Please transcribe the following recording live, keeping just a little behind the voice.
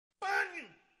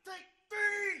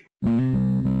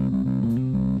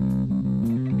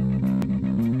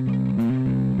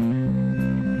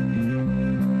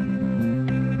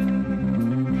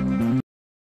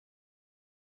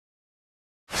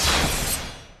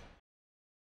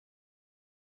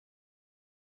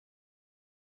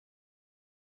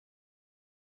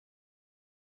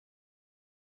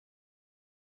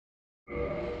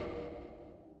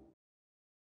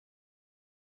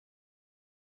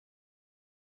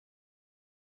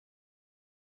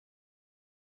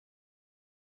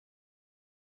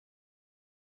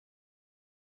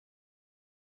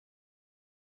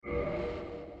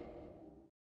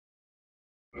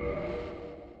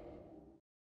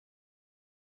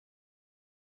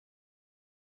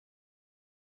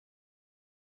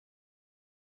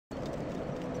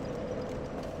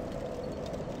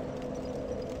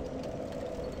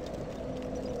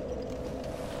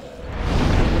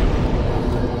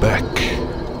Back.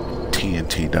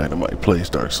 TNT Dinomight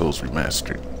plays Dark Souls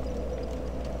Remastered.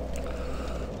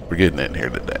 We're getting in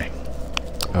here today.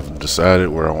 I haven't decided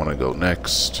where I want to go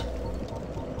next.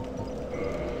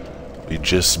 We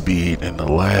just beat in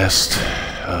the last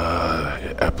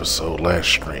episode, last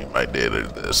stream I did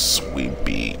of this. We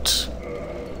beat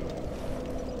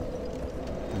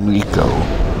Nito.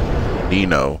 We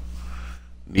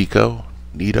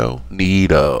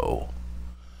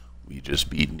just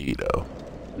beat Nito.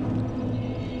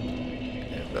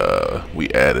 And we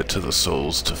added to the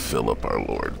souls to fill up our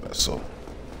Lord vessel.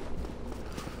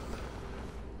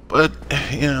 But,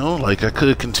 you know, like, I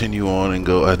could continue on and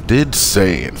go. I did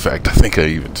say, in fact, I think I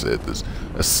even said this.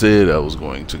 I said I was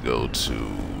going to go to... You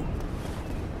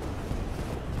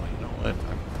know what?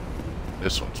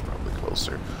 This one's probably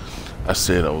closer. I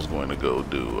said I was going to go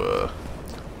do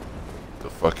the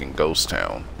fucking ghost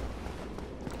town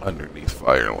underneath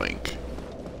Firelink.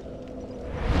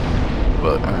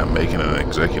 But I am making an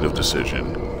executive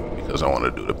decision because I want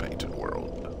to do the painted world.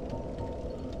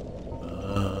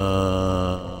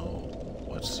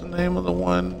 What's the name of the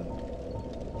one?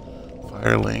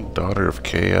 Firelink, Daughter of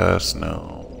Chaos?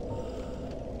 No.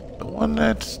 The one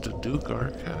that's the Duke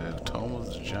Archive, Tome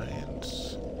of the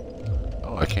Giants.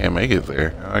 Oh, I can't make it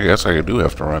there. I guess I do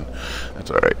have to run.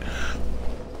 That's alright.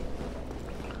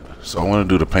 So I want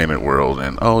to do the painted world,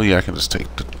 and oh yeah, I can just take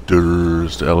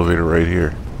the elevator right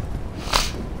here.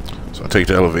 So I take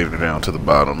the elevator down to the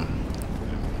bottom,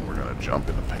 and we're gonna jump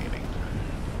into painting.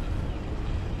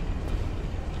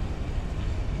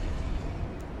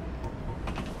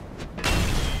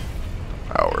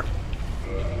 Power.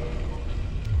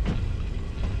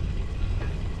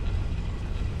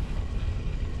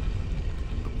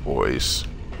 The boys.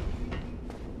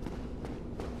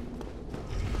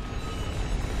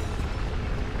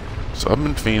 So I've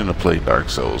been fiending to play Dark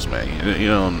Souls, man. You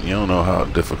don't know how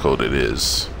difficult it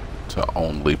is to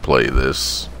only play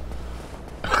this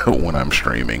when I'm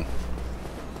streaming.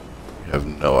 You have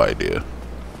no idea.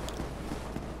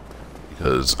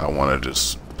 Because I want to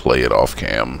just play it off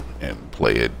cam and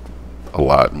play it a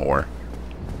lot more.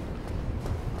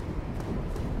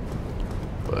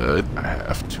 But I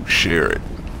have to share it.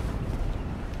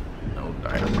 No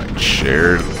dynamite.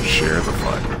 Share the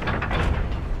fun.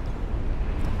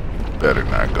 Better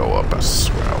not go up, I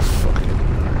swear I'll fucking...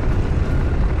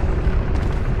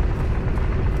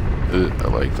 I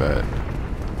like that.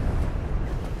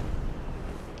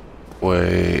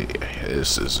 Wait,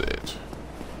 this is it.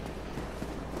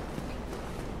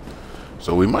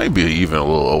 So we might be even a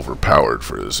little overpowered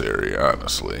for this area,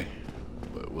 honestly.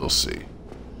 But we'll see.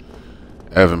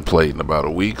 I haven't played in about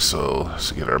a week, so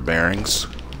let's get our bearings.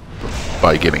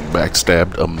 By getting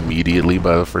backstabbed immediately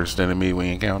by the first enemy we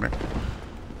encounter.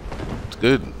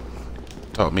 Good.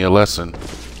 Taught me a lesson.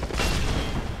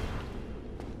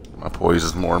 My poise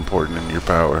is more important than your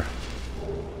power.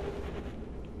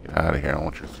 Get out of here. I don't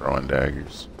want you throwing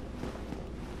daggers.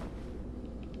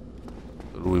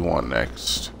 What do we want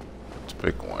next? Let's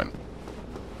pick one.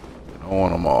 We don't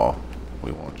want them all.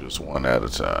 We want just one at a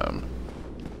time.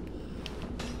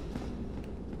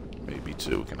 Maybe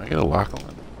two. Can I get a lock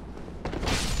on? I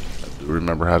do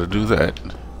remember how to do that.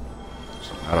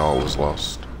 So not all is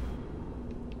lost.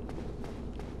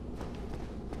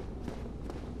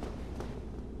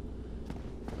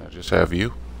 Just have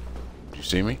you. Do you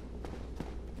see me?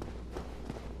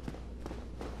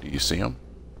 Do you see him?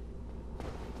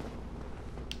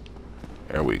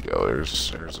 There we go.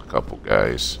 There's a couple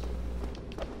guys.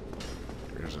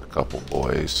 There's a couple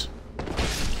boys.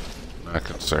 Not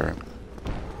concerned.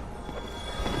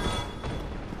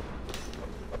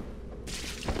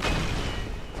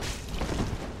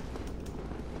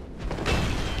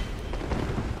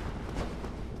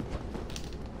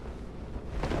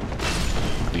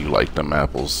 Like them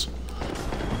apples.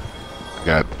 I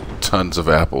got tons of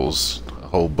apples, a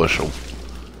whole bushel.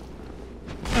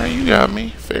 Alright, you got me.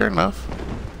 Fair enough.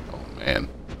 Oh man.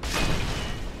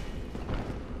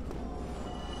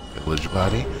 Village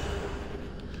body.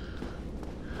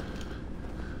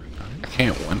 I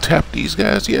can't one-tap these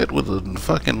guys yet with a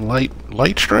fucking light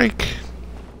strike.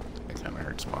 That kinda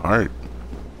hurts my heart.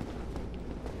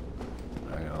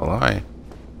 I ain't gonna lie.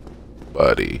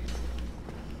 Buddy.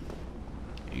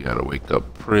 You gotta wake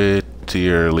up pretty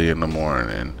early in the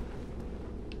morning.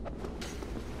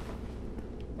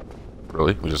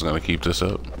 Really? We're just gonna keep this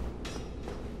up?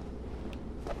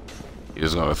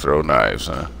 He's gonna throw knives,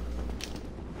 huh?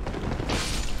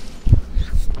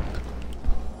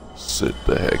 Sit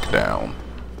the heck down.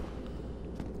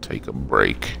 Take a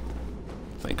break.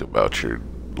 Think about your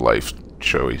life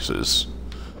choices.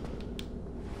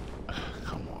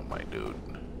 Come on, my dude.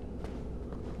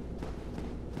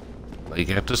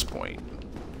 Like, at this point,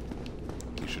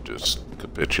 you should just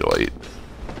capitulate.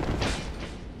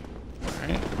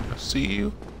 Alright, I see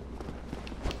you.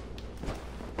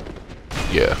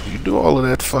 Yeah, you do all of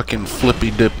that fucking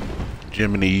flippy dip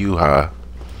Jiminy Yoo-ha.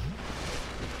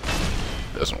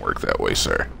 Doesn't work that way,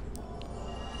 sir.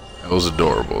 That was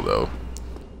adorable, though.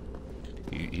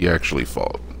 You actually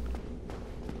fought.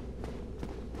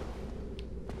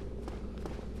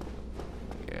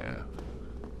 Yeah.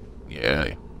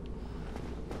 Yeah.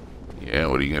 Yeah,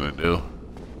 what are you gonna do?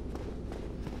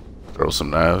 Throw some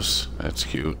knives? That's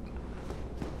cute.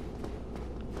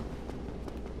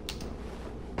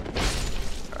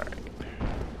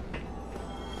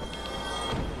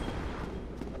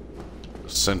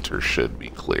 Center should be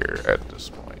clear at this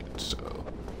point, so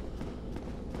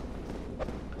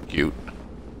cute.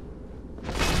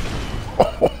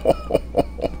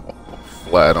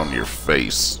 Flat on your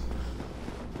face.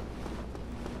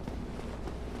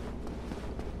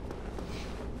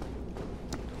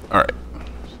 Alright,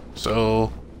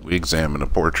 so we examine a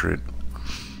portrait.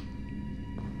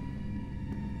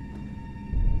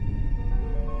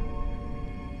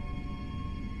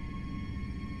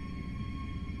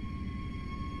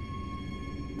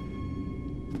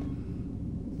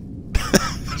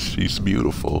 She's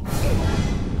beautiful.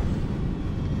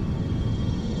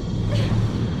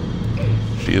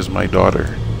 She is my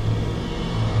daughter.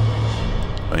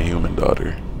 My human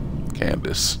daughter.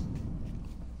 Candace.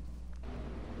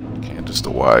 Candace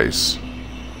the Wise.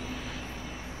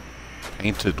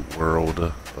 Painted World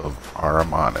of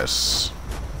Aramanus.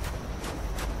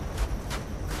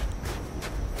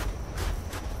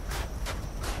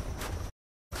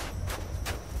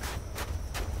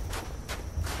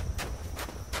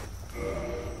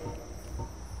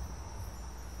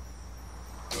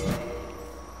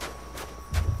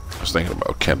 Thinking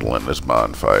about kindling this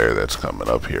bonfire that's coming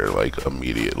up here like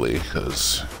immediately,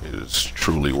 because it is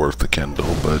truly worth the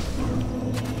kindle, but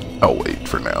I'll wait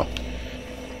for now.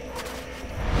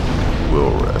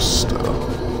 We'll rest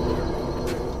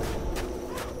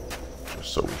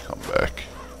just so we come back.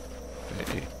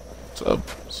 Hey, what's up?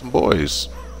 Some boys.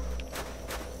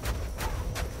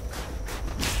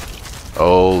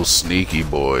 Oh, sneaky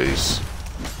boys.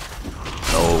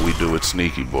 Know what we do with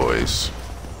sneaky boys.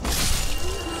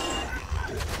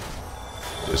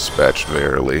 Dispatched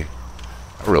verily.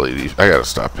 I gotta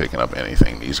stop picking up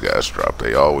anything these guys drop.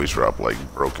 They always drop like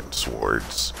broken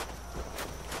swords.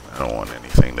 I don't want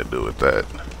anything to do with that.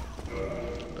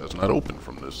 Does not open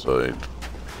from this side.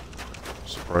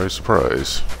 Surprise,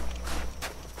 surprise.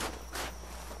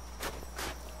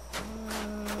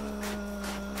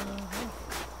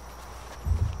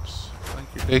 I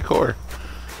like your decor.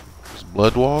 These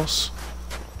blood walls.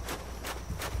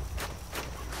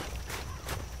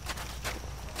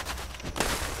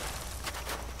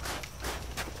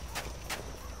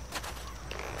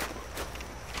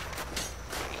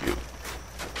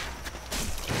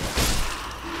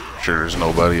 Sure there's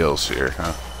nobody else here,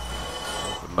 huh?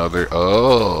 Another...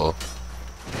 Oh!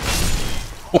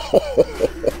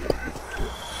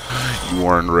 You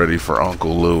weren't ready for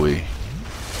Uncle Louie.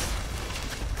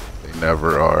 They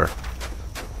never are.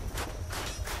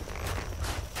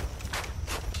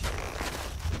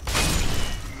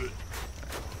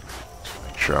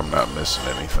 Make sure I'm not missing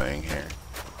anything here.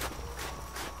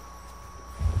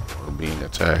 We're being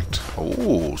attacked.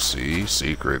 Oh, see?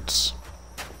 Secrets.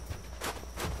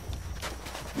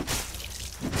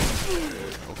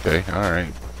 Okay,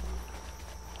 alright.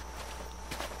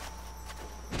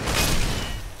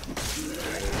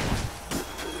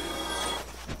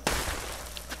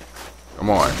 Come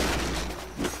on.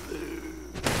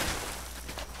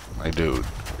 My dude.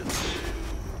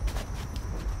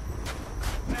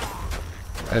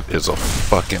 That is a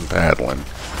fucking paddling.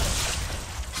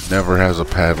 Never has a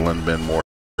paddling been more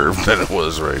curved than it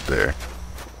was right there.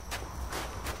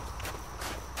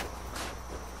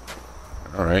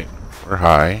 Alright. We're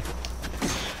high.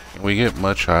 Can we get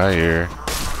much higher?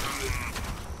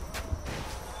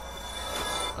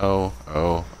 Oh,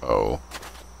 oh, oh.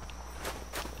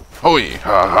 Hoi!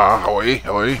 Ha ha! Hoi!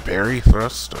 Hoi! Parry!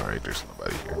 Thrust! Alright, there's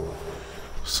nobody here.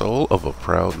 Soul of a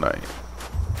proud knight.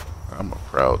 I'm a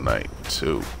proud knight,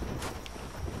 too.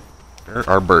 There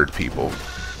are bird people.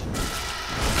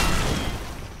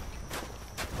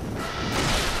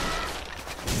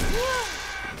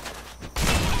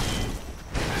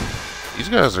 These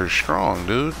guys are strong,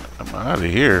 dude. I'm out of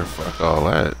here. Fuck all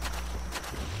that.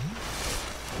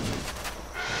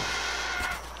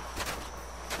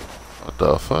 What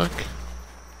the fuck?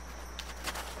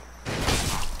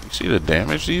 You see the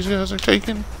damage these guys are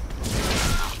taking?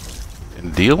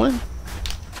 And dealing?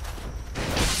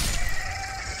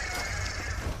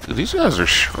 Dude, these guys are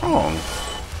strong.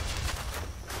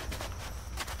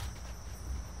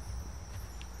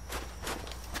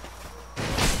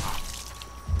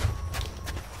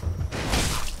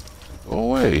 Go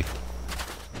away.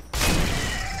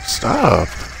 Stop.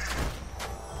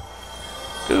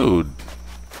 Dude.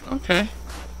 Okay.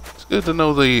 It's good to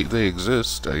know they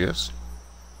exist, I guess.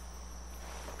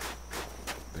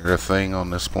 They're a thing on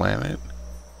this planet.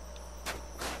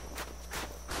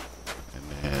 And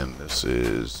then this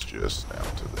is just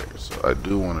down to there. So I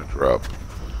do want to drop,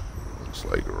 looks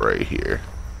like right here.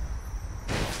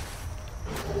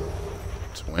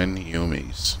 Twin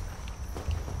Humies.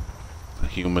 The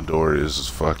humidor is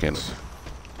fucking...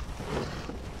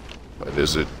 What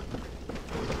is it?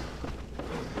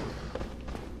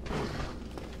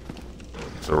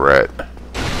 It's a rat.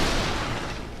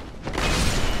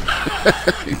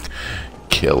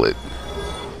 Kill it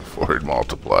before it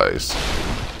multiplies.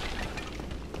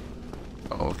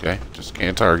 Oh, okay, just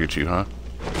can't target you, huh?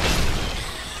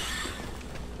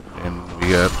 And we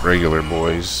got regular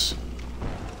boys.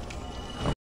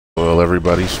 Well,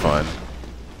 everybody's fun.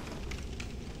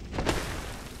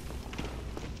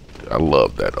 I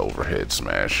love that overhead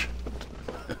smash.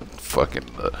 Fucking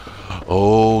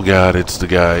oh god, it's the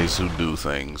guys who do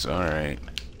things. Alright.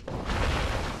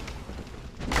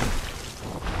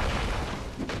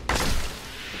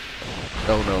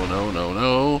 No, no, no, no,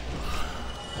 no.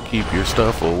 Keep your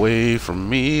stuff away from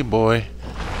me, boy.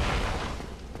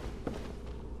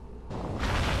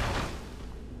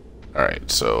 Alright,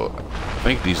 so I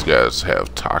think these guys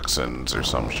have toxins or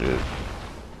some shit.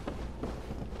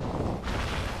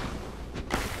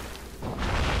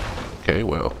 Okay,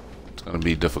 well, it's gonna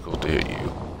be difficult to hit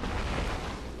you.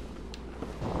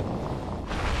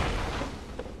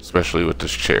 Especially with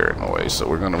this chair in the way, so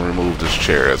we're gonna remove this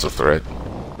chair as a threat.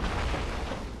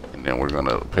 And then we're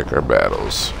gonna pick our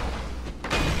battles.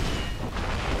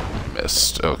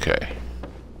 Missed, okay.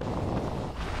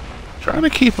 Trying to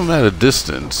keep him at a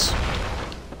distance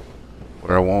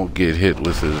where I won't get hit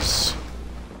with his...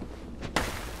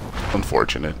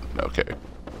 Unfortunate, okay.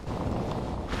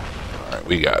 Alright,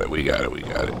 we got it, we got it, we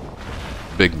got it.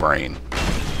 Big brain.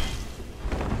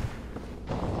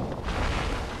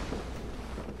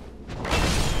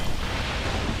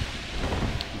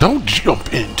 Don't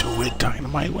jump into it,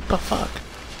 Dynamite. What the fuck?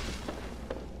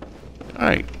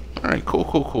 Alright. Alright, cool,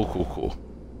 cool, cool, cool, cool.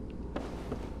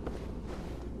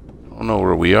 I don't know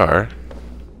where we are.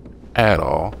 At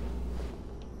all.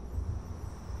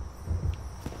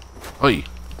 Oi.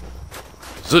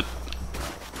 Zit.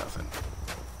 Nothing.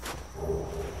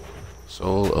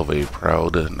 Soul of a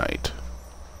proud knight.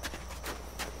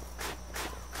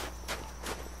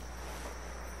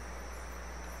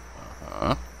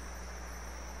 Uh-huh.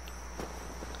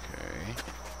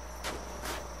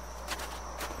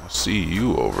 See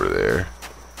you over there.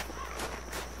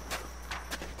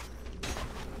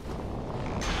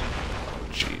 Oh,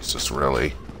 Jesus, really?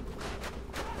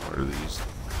 What are these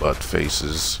butt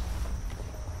faces?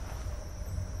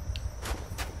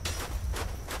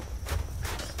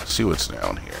 Let's see what's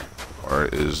down here. Or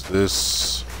is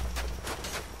this...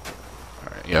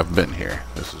 Alright, yeah, I've been here.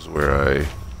 This is where I...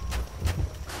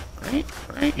 Right?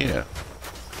 Right? Yeah.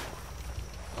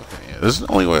 Okay, yeah, this is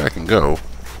the only way I can go.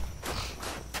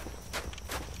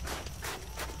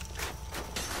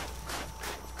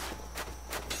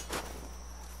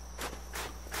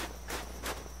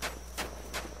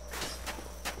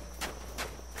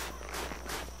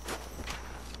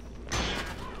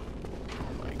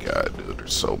 God, dude,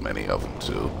 there's so many of them,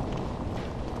 too.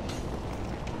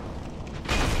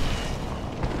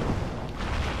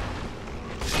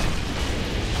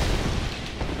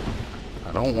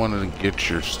 I don't want to get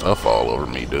your stuff all over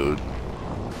me, dude.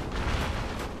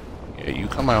 Yeah, you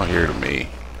come out here to me.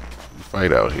 You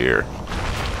fight out here.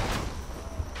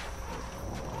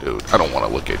 Dude, I don't want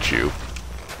to look at you.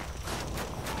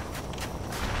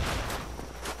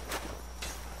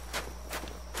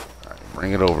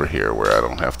 Bring it over here where I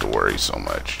don't have to worry so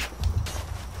much.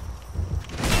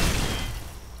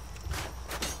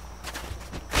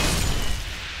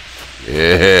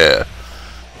 Yeah.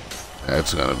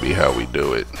 That's gonna be how we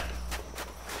do it.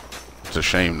 It's a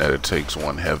shame that it takes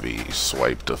one heavy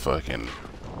swipe to fucking...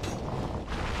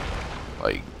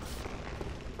 like...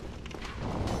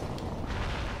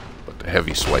 But the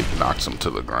heavy swipe knocks him to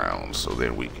the ground, so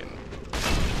then we can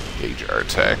gauge our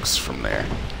attacks from there.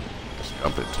 Just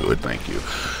jump into it, thank you.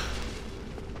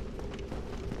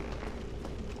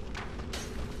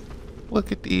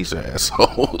 Look at these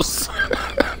assholes.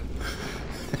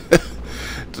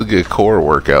 It's a good core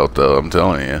workout, though, I'm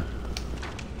telling you.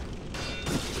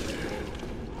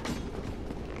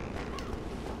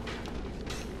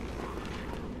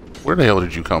 Where the hell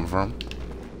did you come from?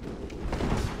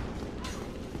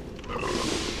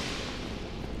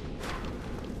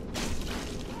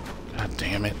 God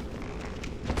damn it.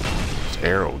 This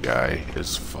arrow guy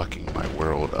is fucking my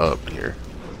world up here.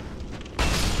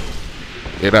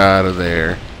 Get out of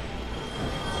there.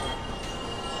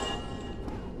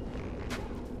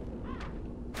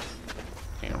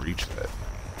 Can't reach that.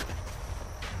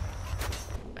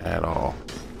 At all.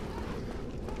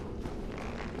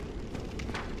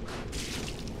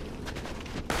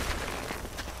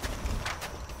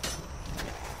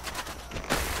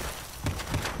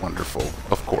 Wonderful.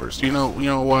 Of course. You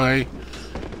know why?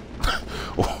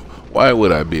 Why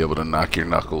would I be able to knock your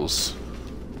knuckles?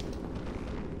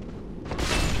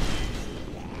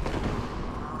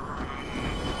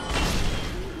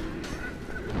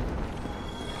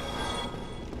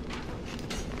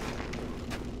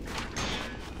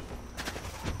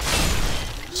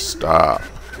 Stop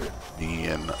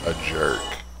being a jerk.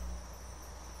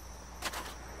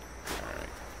 Alright.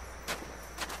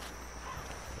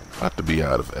 About to be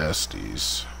out of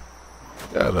Estes.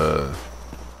 Got a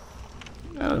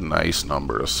nice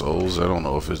number of souls. I don't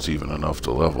know if it's even enough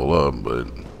to level up, but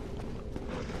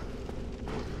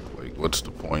like, what's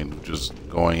the point of just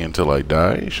going until I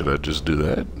die? Should I just do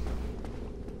that?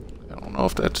 I don't know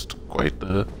if that's quite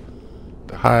the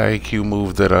high IQ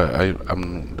move that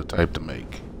I'm the type to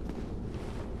make.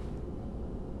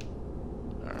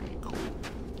 Alright, cool.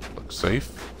 Looks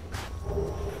safe.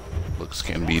 Looks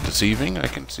can be deceiving, I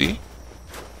can see.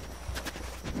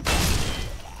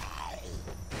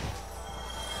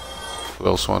 Who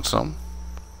else wants some?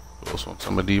 Who else wants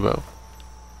some of Debo?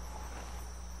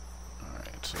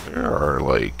 Alright, so there are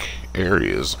like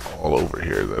areas all over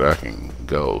here that I can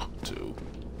go to.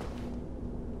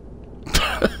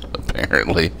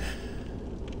 Apparently.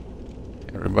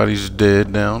 Everybody's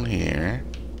dead down here.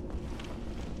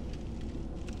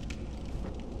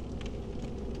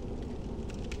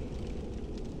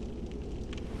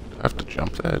 Do I have to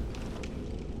jump that?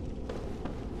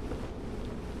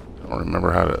 I don't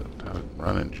remember how to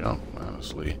run and jump,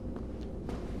 honestly.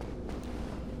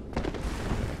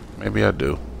 Maybe I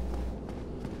do.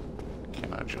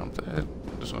 Can I jump that?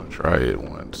 I'm just gonna try it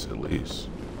once at least.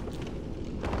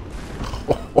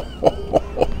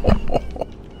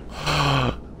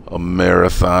 A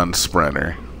marathon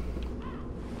sprinter.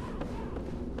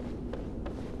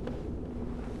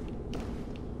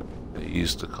 They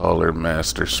used to call her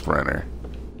Master Sprinter.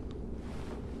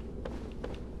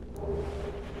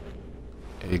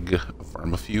 Egg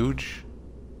vermifuge?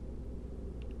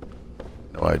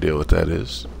 No idea what that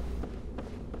is.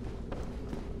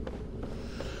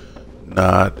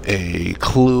 Not a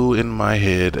clue in my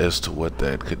head as to what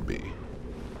that could be.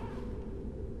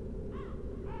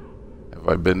 Have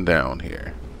I been down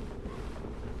here?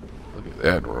 Look at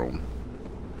that room.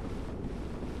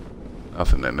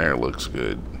 Nothing in there looks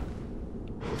good.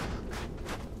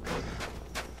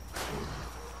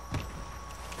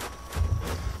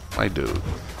 My dude.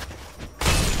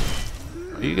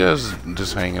 Are you guys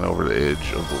just hanging over the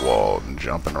edge of the wall and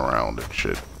jumping around and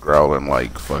shit, growling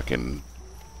like fucking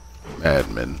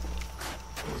madmen?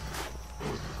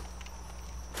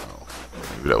 Oh,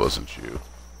 maybe that wasn't you.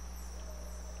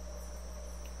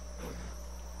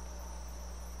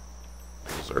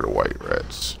 Those are the white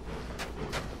rats.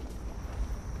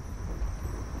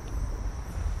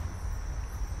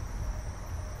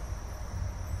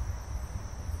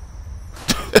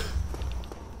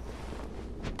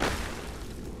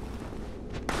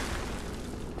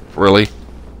 Really?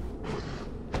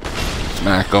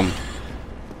 Smack them.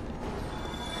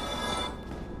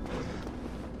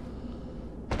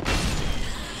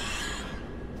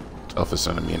 Toughest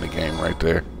enemy in the game right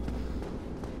there.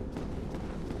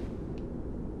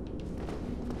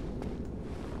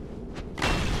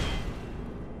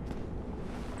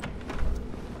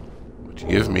 What'd you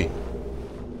give me?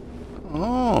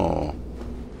 Oh.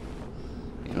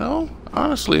 You know,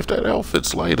 honestly, if that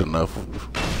outfit's light enough,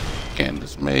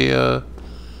 Candace may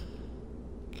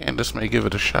give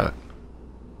it a shot.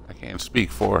 I can't speak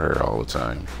for her all the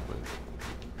time, but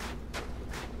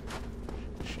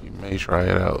she may try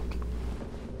it out.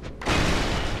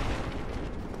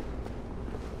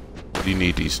 What do you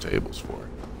need these tables for?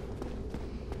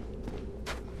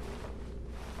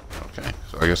 Okay,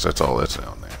 so I guess that's all that's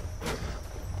down there.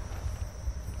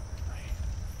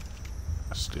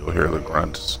 still hear the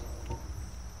grunts.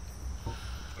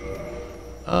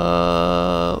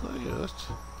 Yeah,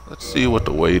 let's see what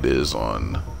the weight is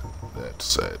on that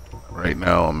set. Right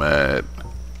now I'm at,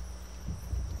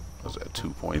 what's that,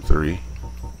 2.3?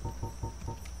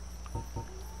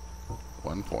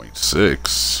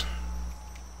 1.6.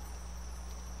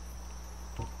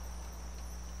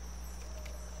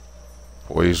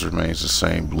 Poise remains the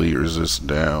same. Bleed resist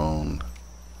down.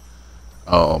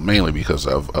 Oh, mainly because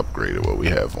I've upgraded what we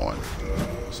have on.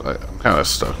 So I'm kind of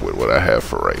stuck with what I have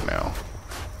for right now.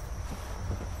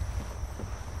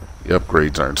 The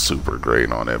upgrades aren't super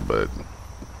great on it, but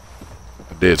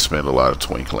I did spend a lot of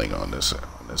twinkling on this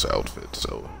outfit,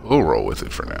 so we'll roll with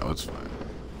it for now. It's fine.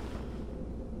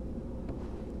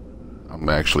 I'm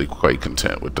actually quite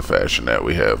content with the fashion that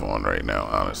we have on right now,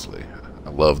 honestly. I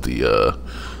love the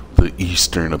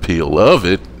Eastern appeal of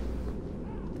it.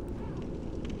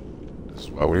 That's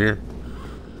why we're here.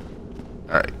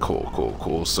 Alright,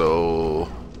 cool. So,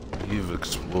 we've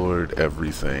explored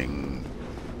everything.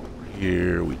 Over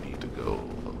here, we need to go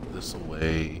this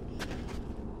way.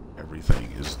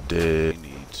 Everything is dead. We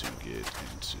need to get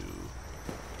into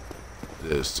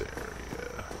this area.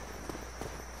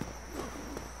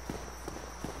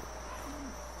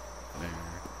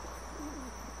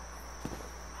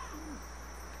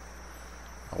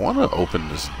 I want to open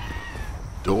this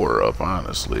door up,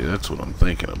 honestly. That's what I'm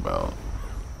thinking about.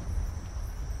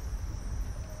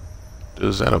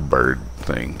 Is that a bird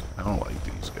thing? I don't like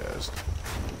these guys.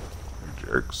 They're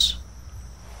jerks.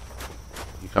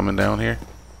 You coming down here?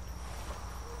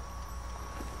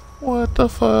 What the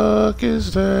fuck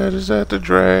is that? Is that the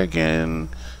dragon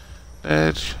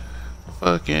that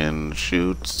fucking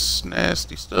shoots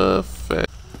nasty stuff?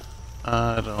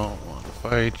 I don't want to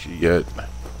fight you yet.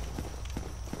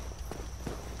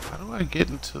 How do I get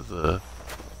into the...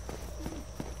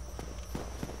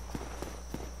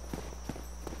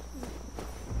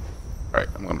 Alright,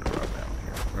 I'm gonna drop down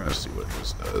here. We're gonna see what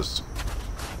this does.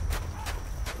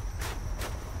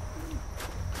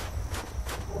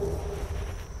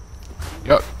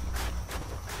 Yup.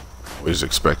 Always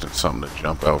expecting something to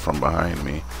jump out from behind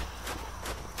me.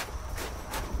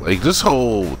 Like, this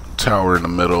whole tower in the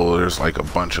middle, there's like a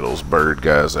bunch of those bird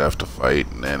guys I have to fight,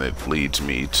 and then it leads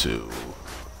me to...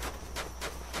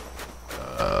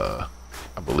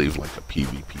 I believe like a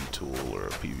PvP tool or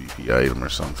a PvP item or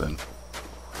something.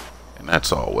 And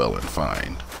that's all well and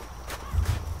fine.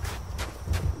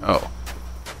 Oh.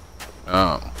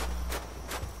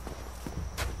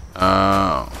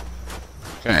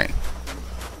 Okay.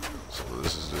 So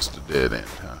this is just a dead end,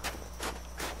 huh?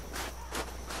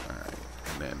 Alright.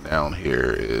 And then down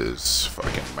here is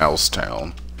fucking Mouse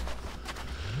Town.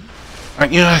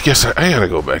 Yeah, I guess I gotta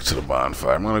go back to the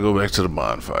bonfire. I'm gonna go back to the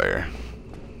bonfire.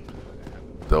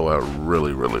 Though I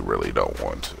really don't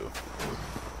want to.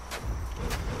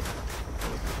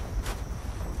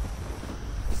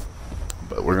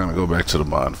 But we're gonna go back to the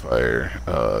bonfire.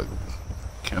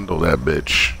 Kindle that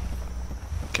bitch.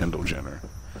 Kendall Jenner.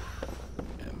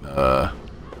 And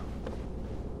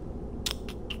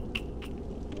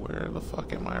where the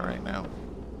fuck am I right now?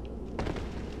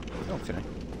 Okay.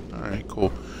 Alright,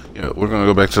 cool. Yeah, we're gonna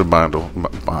go back to the Bondo.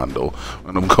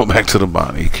 We're gonna go back to the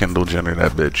Bonnie. Kendall Jenner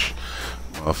that bitch.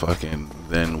 Motherfucking,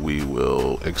 then we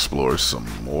will explore some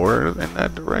more in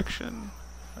that direction,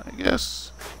 I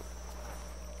guess.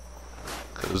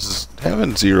 Because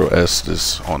having 0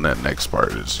 Estus on that next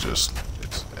part is just,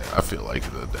 I feel like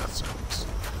the death sentence.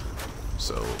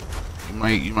 So,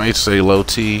 you might say low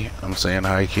T, I'm saying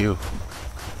high Q.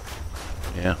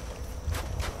 Yeah.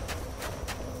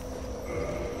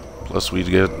 Plus we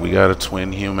got a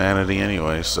twin humanity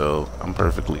anyway, so I'm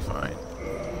perfectly fine.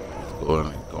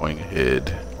 Going ahead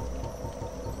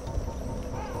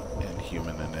and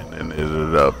human and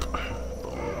it up.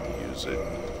 Boom, use it.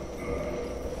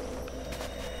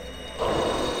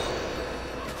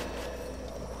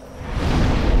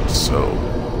 So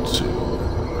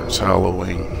there's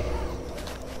Halloween.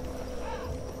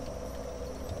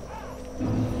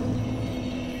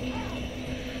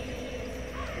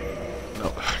 No,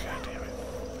 god damn it.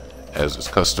 As is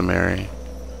customary,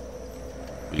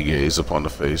 we gaze upon the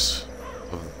face.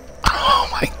 Oh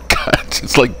my god,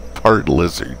 she's like part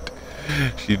lizard.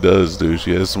 She does, dude.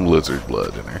 She has some lizard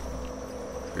blood in her.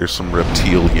 There's some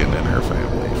reptilian in her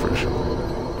family for sure.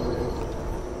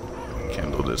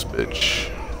 Kindle this bitch.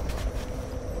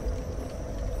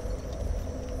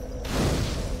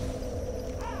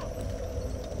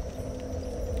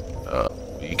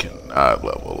 We cannot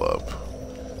level up.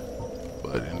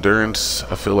 But endurance,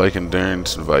 I feel like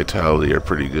endurance and vitality are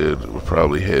pretty good. We'll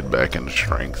probably head back into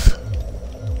strength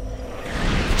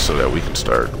so that we can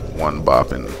start one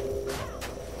bopping.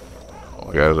 Oh,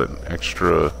 I got an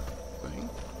extra thing.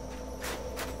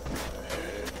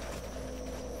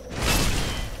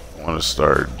 I want to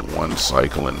start one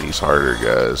cycling these harder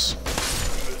guys.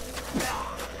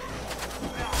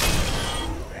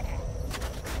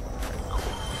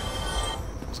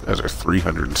 These guys are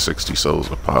 360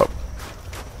 souls a pop.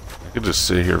 I could just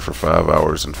sit here for 5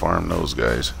 hours and farm those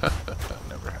guys.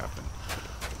 Never happened.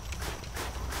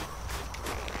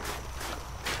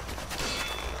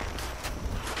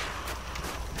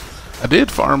 I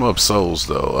did farm up souls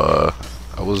though.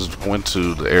 I went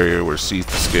to the area where Seath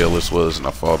the Scaleless was, and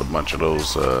I fought a bunch of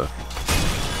those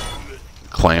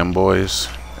clam boys.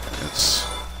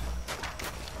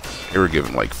 They were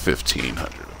given like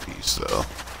 1,500 apiece though.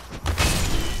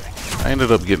 I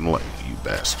ended up getting like, you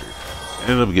bastard. I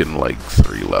ended up getting like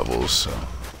 3 levels, so.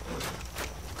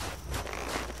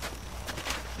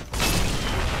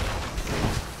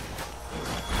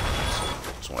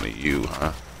 It's one of you,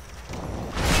 huh?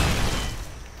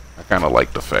 I kind of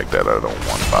like the fact that I don't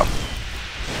want pop.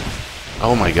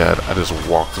 Oh my god, I just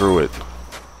walked through it.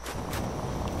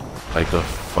 Like a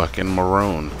fucking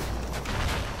maroon.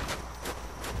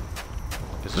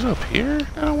 Is it up here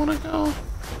that I want to go?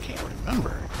 I can't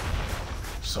remember.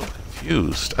 So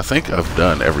confused. I think I've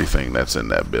done everything that's in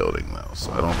that building though,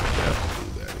 so I don't think I have to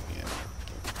do that again.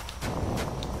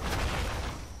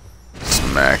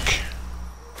 Smack.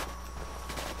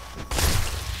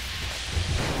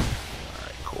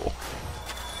 Alright, cool.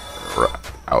 We're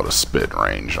out of spit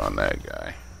range on that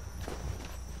guy.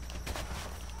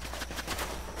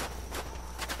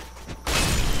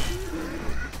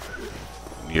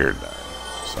 You're done.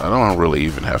 So I don't really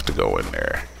even have to go in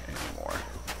there anymore.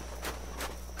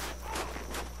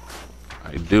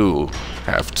 I do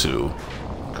have to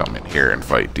come in here and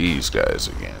fight these guys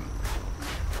again.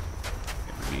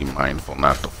 And be mindful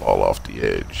not to fall off the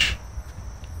edge.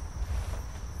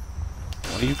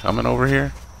 What, are you coming over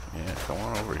here? Yeah, come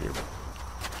on over here.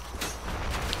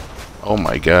 Oh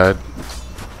my god.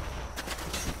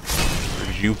 Where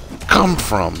did you come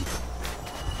from?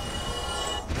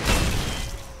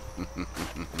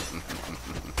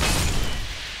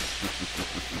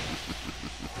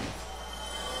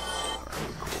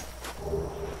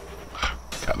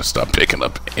 Gotta stop picking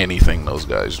up anything those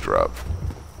guys drop.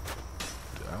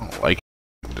 I don't like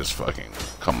it. Just fucking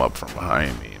come up from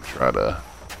behind me and try to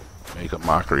make a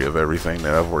mockery of everything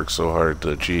that I've worked so hard to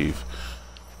achieve.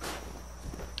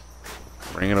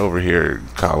 Bring it over here,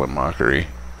 Colin Mockery.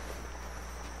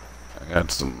 I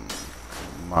got some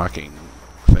mocking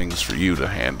things for you to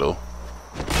handle.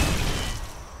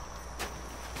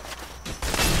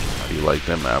 How do you like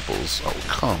them apples? Oh,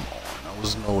 come on. I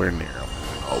was nowhere near them.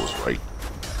 I was right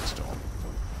next to him.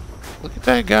 Look at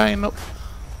that guy in the...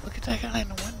 Look at that guy in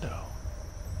the window.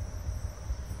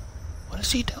 What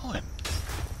is he doing?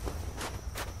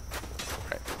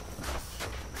 Right.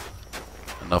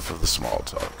 Enough of the small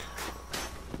talk.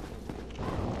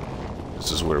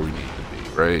 This is where we need to be,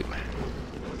 right?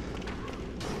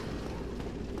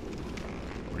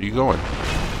 Where are you going?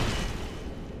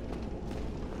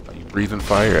 Are you breathing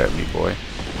fire at me, boy?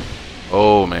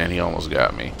 Oh man, he almost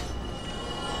got me.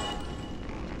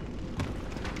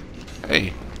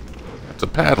 Hey, that's a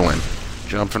paddling.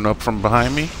 Jumping up from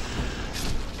behind me?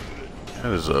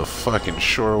 That is a fucking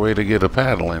sure way to get a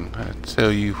paddling. I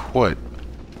tell you what.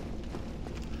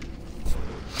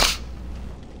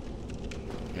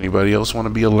 Anybody else want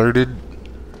to be alerted?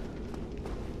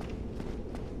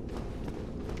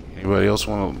 Anybody else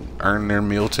want to earn their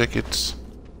meal tickets?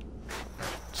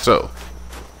 So,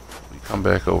 we come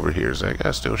back over here. Is that guy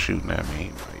still shooting at me? He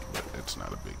might, but it's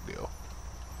not a big deal.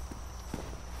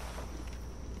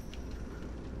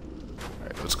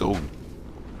 Alright, let's go.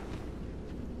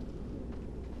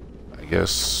 I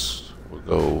guess we'll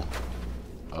go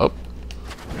up.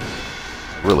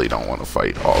 I really don't want to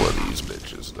fight all of these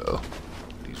bitches, though.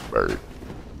 These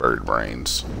bird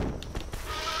brains.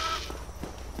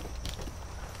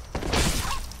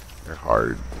 They're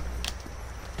hard.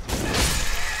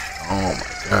 Oh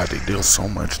my god, they deal so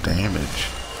much damage.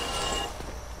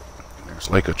 There's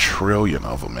like 1 trillion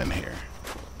of them in here.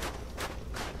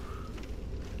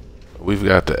 We've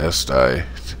got the S-Die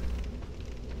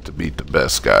to beat the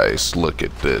best guys. Look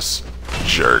at this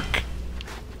jerk.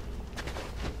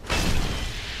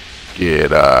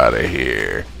 Get out of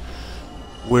here.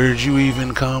 Where'd you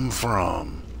even come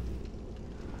from?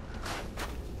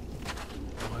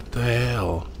 What the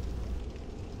hell?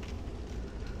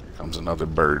 Here comes another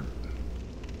bird.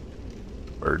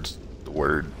 Bird's the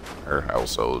word, her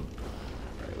household.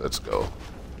 Alright, let's go.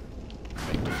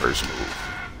 Make the first move.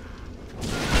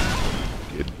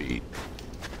 Get beat.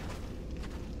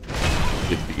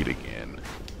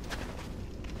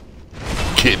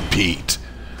 Get beat.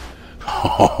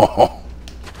 Oh,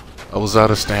 I was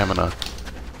out of stamina.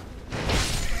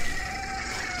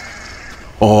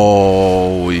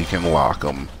 Oh, we can lock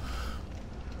them.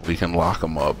 We can lock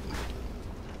them up.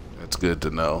 That's good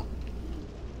to know.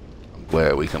 I'm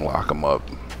glad we can lock them up.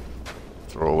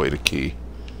 Throw away the key.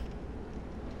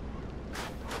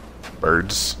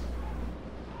 Birds.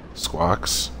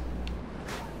 Squawks.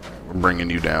 We're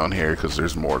bringing you down here because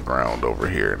there's more ground over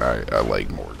here, and I like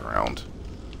more ground.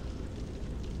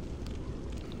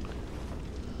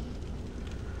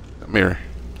 Come here.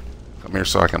 Come here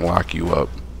so I can lock you up.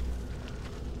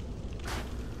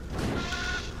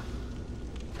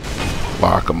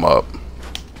 Lock them up.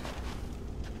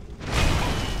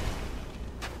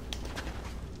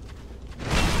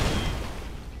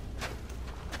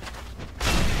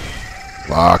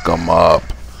 Lock them up.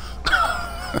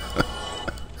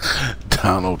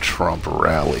 Donald Trump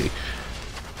rally.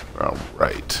 All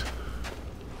right.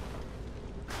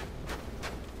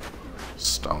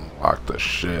 Stun lock the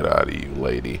shit out of you,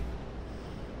 lady.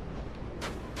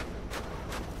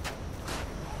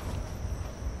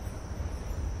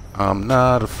 I'm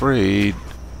not afraid.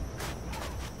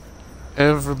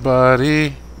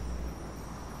 Everybody,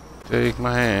 take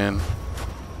my hand.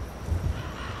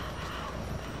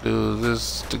 Do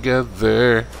this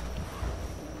together.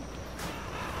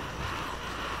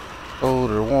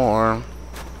 Cold or warm.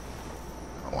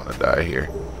 I want to die here.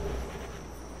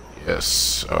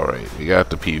 Yes. Alright, we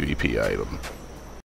got the PvP item.